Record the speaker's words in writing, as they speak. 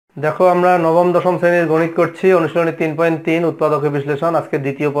দেখো আমরা নবম দশম শ্রেণীর গণিত করছি অনুশীলনী 3.3 উৎপাদকের বিশ্লেষণ। আজকে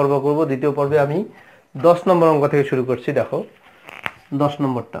দ্বিতীয় পর্ব করব। দ্বিতীয় পর্বে আমি 10 নম্বর অঙ্ক থেকে শুরু করছি। দেখো 10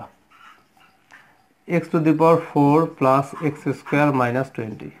 নম্বরটা x⁴ প্লাস x² মাইনাস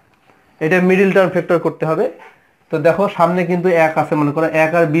 20, এটা মিডিল টার্ম ফ্যাক্টর করতে হবে। তো দেখো সামনে কিন্তু 1 আছে, মনে করো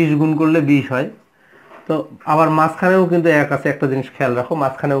 1 আর 20 গুণ করলে 20 হয়। তো আবার মাঝখানেও কিন্তু 1 আছে, একটা জিনিস খেয়াল রাখো,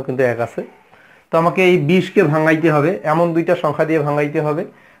 মাঝখানেও কিন্তু 1 আছে। তো আমাকে এই 20কে ভাঙাইতে হবে, এমন দুইটা সংখ্যা দিয়ে ভাঙাইতে হবে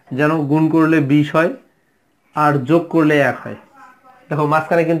যেন গুণ করলে 20 হয় আর যোগ করলে 1 হয়। দেখো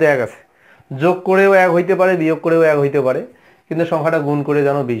মাঝখানে কিন্তু 1 আছে, যোগ করেও 1 হইতে পারে, বিয়োগ করেও 1 হইতে পারে, কিন্তু সংখ্যাটা গুণ করে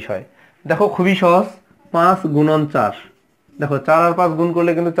যেন 20 হয়। দেখো খুবই সহজ, 5 গুণন 4। দেখো 4 আর 5 গুণ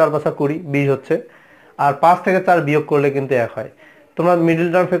করলে কিন্তু 4 5 20, 20 হচ্ছে। আর 5 থেকে 4 বিয়োগ করলে কিন্তু 1 হয়। তোমরা মিডল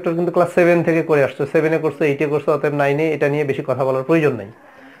টার্ম ফ্যাক্টর কিন্তু ক্লাস 7 থেকে করে আসছো, 7-এ করছো, 8-এ করছো, অতএব 9-এ এটা নিয়ে বেশি কথা বলার প্রয়োজন নেই।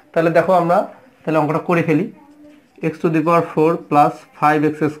 তাহলে দেখো আমরা তাহলে অঙ্কটা করে ফেলি। x⁴ plus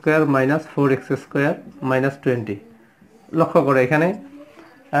 5x² minus 4x² minus 20। লক্ষ্য করো এখানে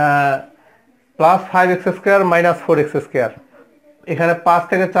প্লাস 5x² মাইনাস 4x², এখানে 5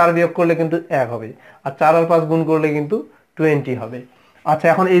 থেকে 4 বিয়োগ করলে কিন্তু 1 হবে, আর 4 আর 5 গুণ করলে কিন্তু 20 হবে। আচ্ছা,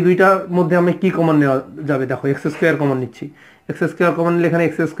 এখন এই দুইটার মধ্যে আমি কি কমন নেওয়া যাবে? দেখো x² কমন নিচ্ছি। x² কমন নিলে এখানে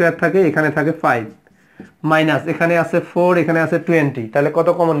x² থাকে, এখানে থাকে 5, মাইনাস এখানে আছে 4, এখানে আছে 20, তাহলে কত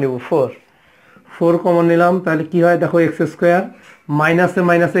কমন নেব? 4 কমন নিলাম। তাহলে কি হয় দেখো, x² মাইনাসে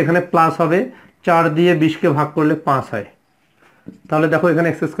মাইনাসে এখানে প্লাস হবে, 4 দিয়ে 20কে ভাগ করলে 5 হয়। তাহলে দেখো এখানে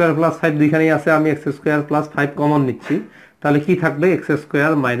x² প্লাস 5 দুইখানেই আছে, আমি x² প্লাস 5 কমন নিচ্ছি। তাহলে কি থাকবে? x²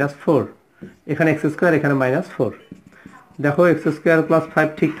 মাইনাস 4, এখানে x², এখানে মাইনাস 4। দেখো x² প্লাস 5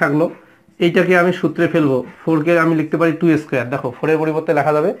 ঠিক থাকলো। এইটাকে আমি সূত্রে ফেলবো, 4কে আমি লিখতে পারি 2²। দেখো 4-এর পরিবর্তে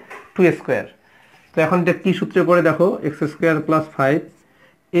লেখা যাবে 2²। তো এখন এটা কি সূত্রে পড়ে দেখো, x² plus 5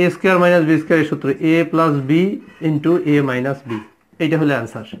 a² minus b² এর সূত্র, a plus B into A minus B. এইটা হলো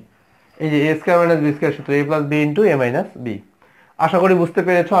অ্যান্সার। এই যে a² মাইনাস b² সূত্র, a plus B into A minus B. আশা করি বুঝতে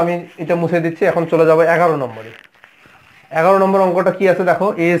পেরেছো। আমি এটা মুছে দিচ্ছি। এখন চলে যাবো 11 নম্বরে। 11 নম্বর অঙ্কটা কি আছে দেখো,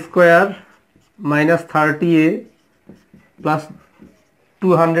 a² মাইনাস 30a প্লাস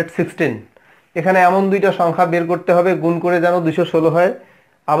 216। এখানে এমন দুইটা সংখ্যা বের করতে হবে, গুণ করে যেন 216 হয়,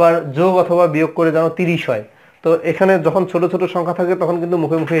 আবার যোগ অথবা বিয়োগ করে যেন 30 হয়। তো এখানে যখন ছোট ছোট সংখ্যা থাকে তখন কিন্তু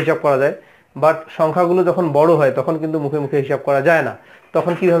মুখে মুখে হিসাব করা যায়, বাট সংখ্যাগুলো যখন বড় হয় তখন কিন্তু মুখে মুখে হিসাব করা যায় না।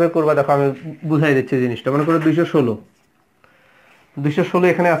 তখন কিভাবে করবা দেখো, আমি বুঝাই দিচ্ছি জিনিসটা। মনে করো 216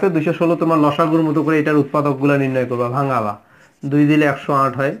 এখানে আছে, 216 তোমার লসাগুর মতো করে এটার উৎপাদকগুলো নির্ণয় করবা, ভাঙাবা। 2 দিলে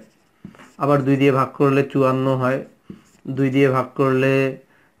 108 হয়, আবার 2 দিয়ে ভাগ করলে 54 হয়, 2 দিয়ে ভাগ করলে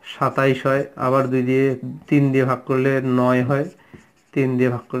 27 হয়, আবার 3 দিয়ে ভাগ করলে 9 হয়, 3 দিয়ে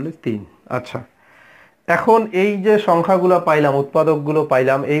ভাগ করলে 3। আচ্ছা, এখন এই যে সংখ্যাগুলো পাইলাম, উৎপাদকগুলো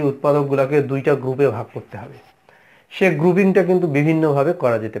পাইলাম, এই উৎপাদকগুলোকে দুইটা গ্রুপে ভাগ করতে হবে। সে গ্রুপিংটা কিন্তু বিভিন্নভাবে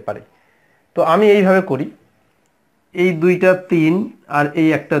করা যেতে পারে। তো আমি এইভাবে করি, এই দুইটা 3 আর এই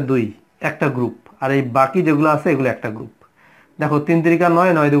একটা 2 একটা গ্রুপ, আর এই বাকি যেগুলো আছে এগুলো একটা গ্রুপ। দেখো 3 3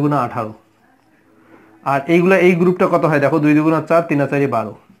 9, 9 2 18, আর এইগুলা এই গ্রুপটা কত হয় দেখো, 2 2 4, 3 4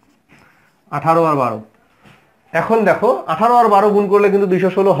 12, 18 আর 12। এখন দেখো 18 আর 12 গুণ করলে কিন্তু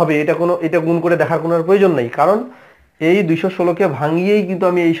 216 হবে। এটা গুণ করে দেখার কোনো প্রয়োজন নেই, কারণ এই 216কে ভাঙিয়েই কিন্তু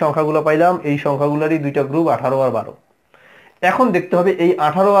আমি এই সংখ্যাগুলো পাইলাম। এই সংখ্যাগুলোরই দুইটা গ্রুপ 18 আর 12। এখন দেখতে হবে এই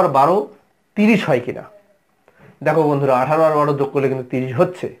 18 আর 12 30 হয় কিনা। দেখো বন্ধুরা, 18 আর 12 যোগ করলে কিন্তু 30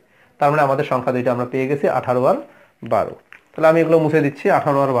 হচ্ছে। তার মানে আমাদের সংখ্যা দুইটা আমরা পেয়ে গেছি, 18 আর 12। তাহলে আমি এগুলো মুছে দিচ্ছি,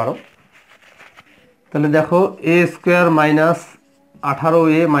 18 আর 12। তাহলে দেখো a² minus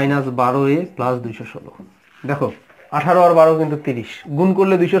 18a minus 12a plus 216। দেখো 18 আর 12 কিন্তু 30, গুণ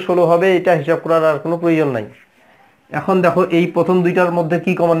করলে 216 হবে, এটা হিসাব করার আর কোনো প্রয়োজন নাই। এখন দেখো এই প্রথম দুইটার মধ্যে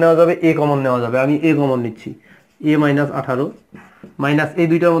কি কমন নেওয়া যাবে? a কমন নেওয়া যাবে। আমি a কমন নিচ্ছি, a মাইনাস 18 মাইনাস এই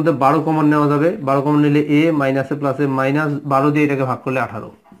দুইটার মধ্যে 12 কমন নেওয়া যাবে। 12 কমন নিলে a, মাইনাসে প্লাসে মাইনাস 12 দিয়ে এটাকে ভাগ করলে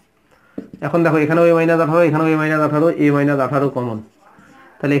 18। এখন দেখো এখানেও a মাইনাস 18, এখানেও a minus 18, a minus 18 common.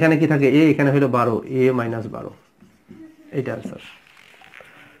 তাহলে এখানে কি থাকে? a, এখানে হলো 12, a মাইনাস 12। এইটা আনসার।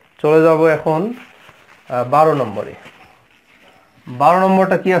 চলে যাব এখন 12 নম্বরে। 12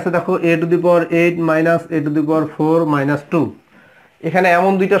 নম্বরটা কি আছে দেখো, a⁸ মাইনাস a⁴ মাইনাস 2। এখানে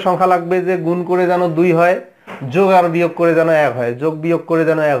এমন দুইটা সংখ্যা লাগবে যে গুণ করে যেন 2 হয়, যোগ আর বিয়োগ করে যেন 1 হয়, যোগ বিয়োগ করে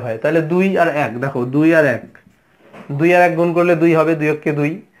যেন 1 হয়। তাহলে 2 আর 1, দেখো 2 আর 1, 2 আর 1 গুণ করলে 2 হবে, 2 কে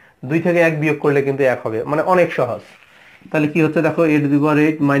 2, 2 থেকে 1 বিয়োগ করলে কিন্তু 1 হবে, মানে অনেক সহজ। তাহলে কি হচ্ছে দেখো, a⁸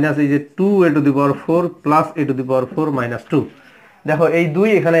 মাইনাস এই যে 2a⁴ প্লাস a⁴ মাইনাস 2। দেখো এই 2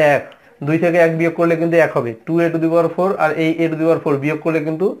 এখানে 1, 2 থেকে 1 বিয়োগ করলে কিন্তু 1 হবে, 2a⁴, আর এই a⁴ বিয়োগ করলে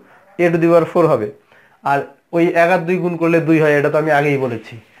কিন্তু a⁴ হবে। আর ওই 1 আর 2 গুণ করলে 2 হয়, এটা তো আমি আগেই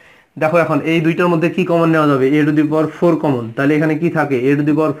বলেছি। দেখো এখন এই দুইটার মধ্যে কি কমন নেওয়া যাবে, a to the power 4 common, তাহলে এখানে কি থাকে a to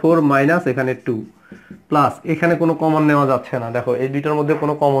the power 4 minus এখানে 2 প্লাস এখানে কোনো কমন নেওয়া যাচ্ছে না। দেখো এই দুইটার মধ্যে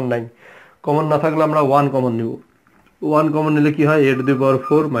কোনো কমন নাই, কমন না থাকলে আমরা 1 কমন নিব, 1 কমন নিলে কি হয় a to the power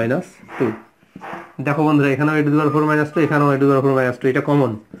 4 minus 2। দেখো বন্ধুরা এখানেও a to the power 4 minus 2, এখানেও a to the power 4 minus 2, এটা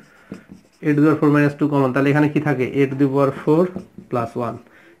common, a to the power 4 minus 2 common, তাহলে এখানে কি থাকে a to the power 4 plus 1,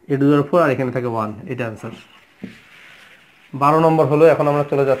 a to the পাওয়ার 4 আর এখানে থাকে 1, এটা आंसर। 12 নম্বর হলো। এখন আমরা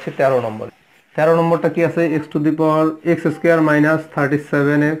চলে যাচ্ছি 13 নম্বরে। 13 নম্বরটা কি আছে, x to the power x square minus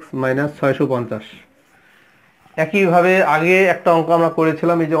 37x minus 650। একইভাবে আগে একটা অঙ্ক আমরা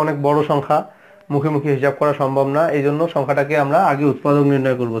করেছিলাম, এই যে অনেক বড় সংখ্যা, মুখে মুখে হিসাব করা সম্ভব না, এই জন্য সংখ্যাটাকে আমরা আগে উৎপাদক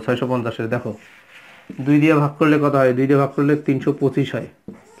নির্ণয় করব 650-এর। দেখো 2 দিয়ে ভাগ করলে কত হয়, 2 দিয়ে ভাগ করলে 325 হয়,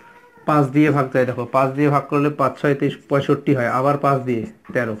 5 দিয়ে ভাগ যায়, দেখো 5 দিয়ে ভাগ করলে 5 6 65 হয়, আবার 5 দিয়ে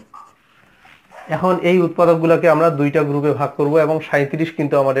 13। এখন এই উৎপাদকগুলোকে আমরা দুইটা গ্রুপে ভাগ করব এবং 37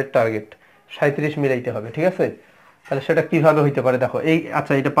 কিন্তু আমাদের টার্গেট, 37 মিলাইতে হবে, ঠিক আছে। তাহলে সেটা কিভাবে হইতে পারে দেখো, এই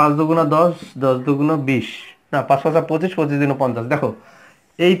আচ্ছা এটা 5 দুগুণা 10, 10 দুগুণা 20, না 5 5 25, 25 দুগুণা 50। দেখো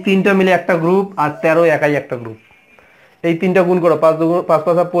এই তিনটা মিলে একটা গ্রুপ আর 13 একাই একটা গ্রুপ। এই তিনটা গুণ করো, 5 দুগুণ 5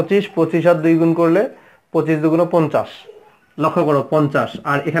 5 25, 25 আর 2 গুণ করলে 25 দুগুণা 50, লক্ষ্য করো 50,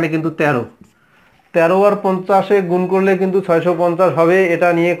 আর এখানে কিন্তু 13, 13 আর 50-এ গুণ করলে কিন্তু 650 হবে, এটা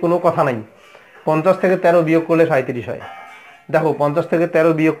নিয়ে কোনো কথা নাই। 50 থেকে 13 বিয়োগ করলে 37 হয়। দেখো 50 থেকে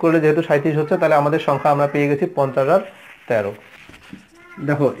 13 বিয়োগ করলে যেহেতু 37 হচ্ছে, তাহলে আমাদের সংখ্যা আমরা পেয়ে গেছি 50 আর 13।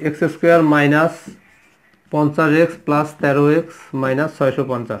 দেখো x square minus 50x plus 13x minus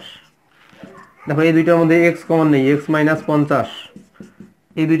 650। দেখো এই দুইটার মধ্যে x কমন নেই, x মাইনাস 50,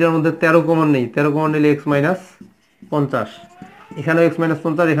 এই দুইটার মধ্যে 13 কমন নেই, 13 কমন নিলে x মাইনাস 50, এখানেও x মাইনাস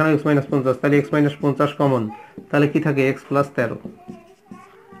 50, এখানেও x মাইনাস 50, তাহলে x মাইনাস 50 কমন, তাহলে কি থাকে x প্লাস 13,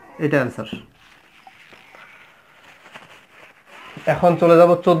 এটা आंसर। এখন চলে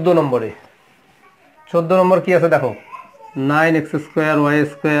যাব 14 নম্বরে। 14 নম্বর কি আছে দেখো, 9x square y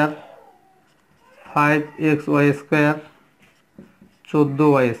square 5xy square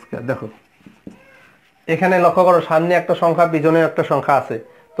 14y square. দেখো এখানে লক্ষ্য করো সামনে একটা সংখ্যা পিছনে একটা সংখ্যা আছে,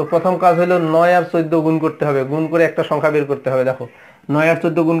 তো প্রথম কাজ হলো 9 আর 14 গুণ করতে হবে, গুণ করে একটা সংখ্যা বের করতে হবে। দেখো 9 আর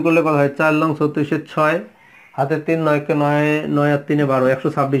 14 গুণ করলে কত হয়, 4 লং 36 6, হাতে 3, 9 কে 9, 9 আর 3 12,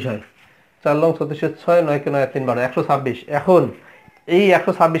 126 হয়। 4 লং 36 6, 9 কে 9 আর 3 12, 126। এখন এই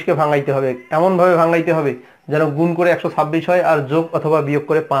 126 কে ভাঙাইতে হবে, এমন ভাবে ভাঙাইতে হবে যেন গুণ করে 126 হয় আর যোগ অথবা বিয়োগ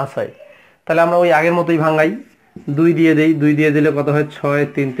করে 5 হয়। তাহলে আমরা ওই আগের মতোই ভাঙাই, 2 দিয়ে দেই, 2 দিয়ে দিলে কত হয় 6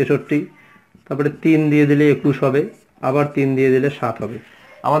 3 63, তারপরে 3 দিয়ে দিলে 21 হবে, আবার 3 দিয়ে দিলে 7 হবে।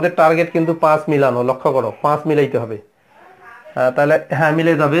 আমাদের টার্গেট কিন্তু 5 মিলানো, লক্ষ্য করো 5 মিলাইতে হবে। তাহলে হ্যাঁ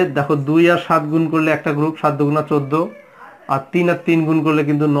মিলে যাবে। দেখো 2 আর 7 গুণ করলে একটা গ্রুপ, 7 দুগুণা 14, আর 3 আর 3 গুণ করলে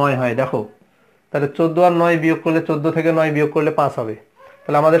কিন্তু 9 হয়। দেখো তাহলে 14 আর 9 বিয়োগ করলে, 14 থেকে 9 বিয়োগ করলে 5 হবে।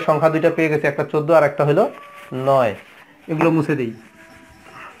 তাহলে আমাদের সংখ্যা দুইটা পেয়ে গেছে, একটা 14 আর একটা হলো 9। এগুলো মুছে দিই।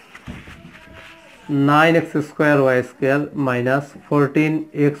 9x square y square minus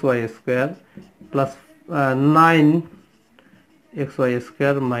 14xy square plus 9xy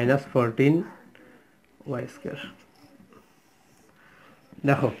square minus 14y square.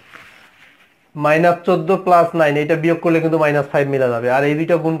 দেখো মাইনাস 14 প্লাস 9, এটা বিয়োগ করলে কিন্তু মাইনাস 5 মিলা যাবে, আর এই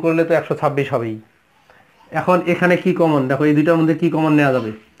দুইটা গুণ করলে তো 126 হবেই। এখন এখানে কি কমন, দেখো এই দুইটার মধ্যে কি কমন নেওয়া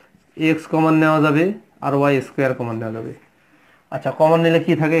যাবে, x কমন নেওয়া যাবে আর y স্কয়ার কমন নেওয়া যাবে। আচ্ছা কমন নিলে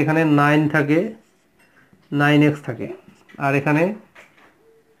কি থাকে, এখানে 9 থাকে, 9x থাকে, আর এখানে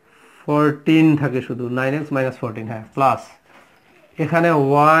 14 থাকে, শুধু 9x মাইনাস 14, হ্যাঁ প্লাস এখানে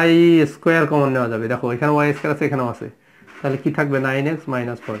y স্কয়ার কমন নেওয়া যাবে। দেখো এখানে y স্কয়ার আছে, এখানেও আছে, তাহলে কি থাকবে 9x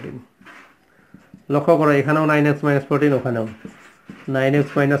মাইনাস 14। লক্ষ্য করো এখানেও 9x মাইনাস 14, ওখানেও 9x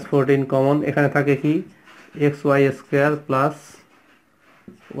মাইনাস 14 কমন, এখানে থাকে কি xy square plus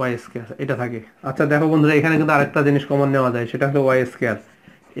y square, এটা থাকে। আচ্ছা দেখো বন্ধুরা এখানে কিন্তু আরেকটা জিনিস কমন নেওয়া যায়, সেটা হলো y স্কয়ার।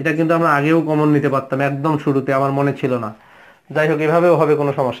 এটা কিন্তু আমরা আগেও কমন নিতে পারতাম, একদম শুরুতে আমার মনে ছিল না। যাই হোক এভাবেও হবে,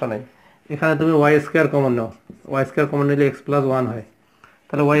 কোনো সমস্যা নাই। এখানে তুমি y স্কয়ার কমন নাও, y স্কয়ার কমন নিলে x প্লাস 1 হয়।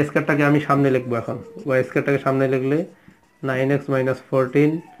 তাহলে y স্কয়ারটাকে আমি সামনে লিখবো, এখন y স্কয়ারটাকে সামনে লিখলে 9x মাইনাস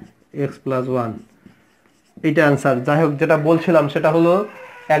 14 x প্লাস 1, এইটা आंसर। যাই হোক যেটা বলছিলাম সেটা হলো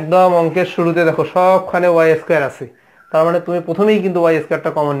একদম অঙ্কের শুরুতে দেখো সবখানে y স্কয়ার আছে, তার মানে তুমি প্রথমেই কিন্তু y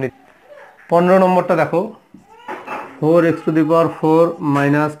স্কয়ারটা কমন নিতে। 15 নম্বরটা দেখো, 4x to the power 4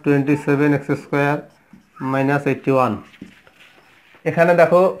 minus 27x square minus 81। এখানে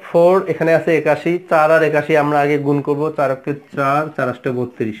দেখো 4, এখানে আছে 81, 4 আর 81 আমরা আগে গুণ করব, 4 কে 4, 4 8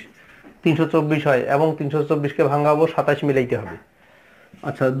 32, 324 হয়, এবং 324 কে ভাঙাবো, 27 মিলাইতে হবে।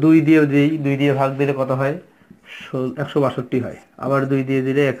 আচ্ছা 2 দিয়ে দিই, 2 দিয়ে ভাগ দিলে কত হয়, 162 হয়, আবার 2 দিয়ে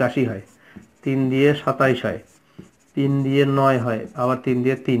দিলে 81 হয়, 3 দিয়ে 27 হয়, 3 দিয়ে 9 হয়, আবার 3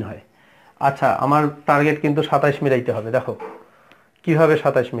 দিয়ে 3 হয়। আচ্ছা, আমার টার্গেট কিন্তু 27 মিলাইতে হবে। দেখো কিভাবে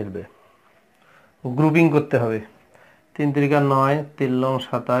 27 মিলবে, গ্রুপিং করতে হবে। 3 3 9, 3 লং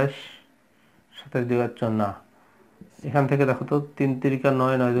 27, 27 2 4 না, এখান থেকে দেখো তো 3 3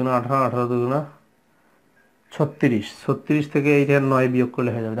 9, 9 2 18, 18 2 36, 36 থেকে এইটা 9 বিয়োগ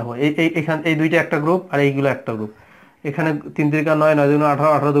করলে হয়ে যাবে। দেখো এই এখান এই দুইটা একটা গ্রুপ আর এইগুলো একটা গ্রুপ। এখানে 3 3 9, 9 2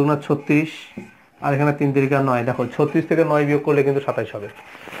 18, 18 2 36, আর এখানে 3 3 9। দেখো 36 থেকে 9 বিয়োগ করলে কিন্তু 27 হবে।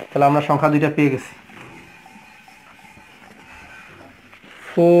 তাহলে আমরা সংখ্যা দুইটা পেয়ে গেছি।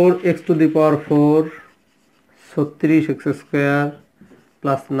 4x to the power 4, 36x square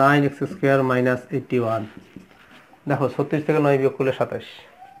plus 9x square minus 81। দেখো 36 থেকে 9 বিয়োগ করলে 27।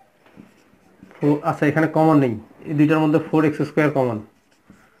 আচ্ছা, এখানে কমন নেই, এই দুইটার মধ্যে 4x স্কোয়ার কমন।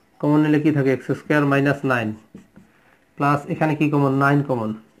 কমন নিলে কি থাকে, এক্স স্কোয়ার মাইনাস 9 প্লাস এখানে কি common, 9 common,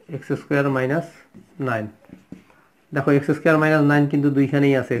 x square minus 9। দেখো এক্স স্কোয়ার মাইনাস 9 কিন্তু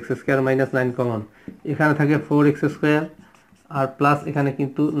দুইখানেই আছে, এক্স স্কোয়ার মাইনাস 9 কমন। এখানে থাকে 4x স্কোয়ার আর প্লাস এখানে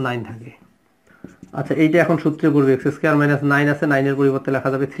কিন্তু 9 থাকে। আচ্ছা, এইটা এখন সূত্রে পড়বে, এক্স স্কোয়ার মাইনাস 9 আছে, 9 এর পরিবর্তে লেখা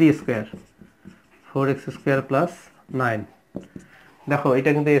যাবে 3 স্কোয়ার, 4x স্কোয়ার প্লাস 9। দেখো এটা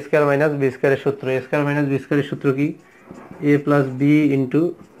কিন্তু এ স্কোয়ার মাইনাস বি স্কোয়ারের সূত্র। এ স্কোয়ার মাইনাস বি স্কোয়ারের সূত্র কি, এ প্লাস বি ইন্টু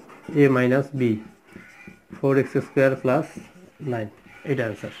এ minus B, 4x square plus 9, এটা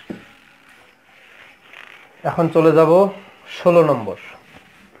অ্যান্সার। এখন চলে যাব 16 নম্বর।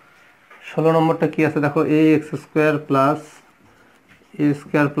 16 নম্বরটা কি আছে দেখো, এ এক্স স্কোয়ার প্লাস এ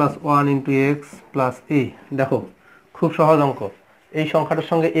square plus 1 into x plus এ। দেখো খুব সহজ অঙ্ক। এই সংখ্যাটার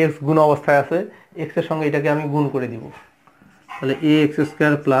সঙ্গে এক্স গুণ অবস্থায় আছে, এক্সের সঙ্গে এটাকে আমি গুণ করে দিব। তাহলে এ এক্স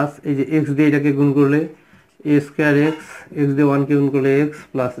স্কোয়ার প্লাস, এই যে এক্স দিয়ে এটাকে গুণ করলে এ স্কোয়ার এক্স, এক্স দিয়ে 1কে গুণ করলে এক্স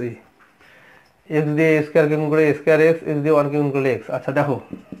প্লাস এ, এক্স দিয়ে এ স্কোয়ারকে গুণ করে এ স্কোয়ার এক্স, এক্স দিয়ে 1কে গুণ করলে এক্স। আচ্ছা দেখো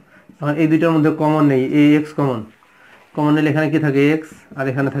এখন এই দুইটার মধ্যে কমন নেই, এ এক্স কমন। কমন নিলে এখানে কি থাকে, এক্স, আর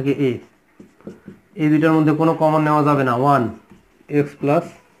এখানে থাকে এ। এই দুইটার মধ্যে কোনো কমন নেওয়া যাবে না, 1 এক্স প্লাস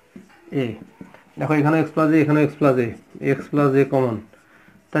এ। দেখো এখানে এক্স প্লাস এ, এখানে x plus A, x plus a common.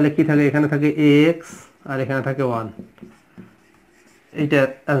 তাহলে কি থাকে, এখানে থাকে এ এক্স আর এখানে থাকে 1, এইটা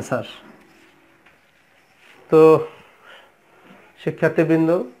অ্যান্সার। তো শিক্ষার্থীবৃন্দ,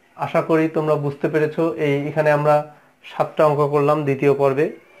 আশা করি তোমরা বুঝতে পেরেছো। এখানে আমরা 7টা অঙ্ক করলাম দ্বিতীয় পর্বে।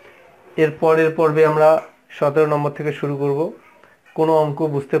 এর পরের পর্বে আমরা 17 নম্বর থেকে শুরু করব। কোনো অঙ্ক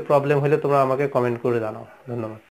বুঝতে প্রবলেম হলে তোমরা আমাকে কমেন্ট করে জানাও। ধন্যবাদ।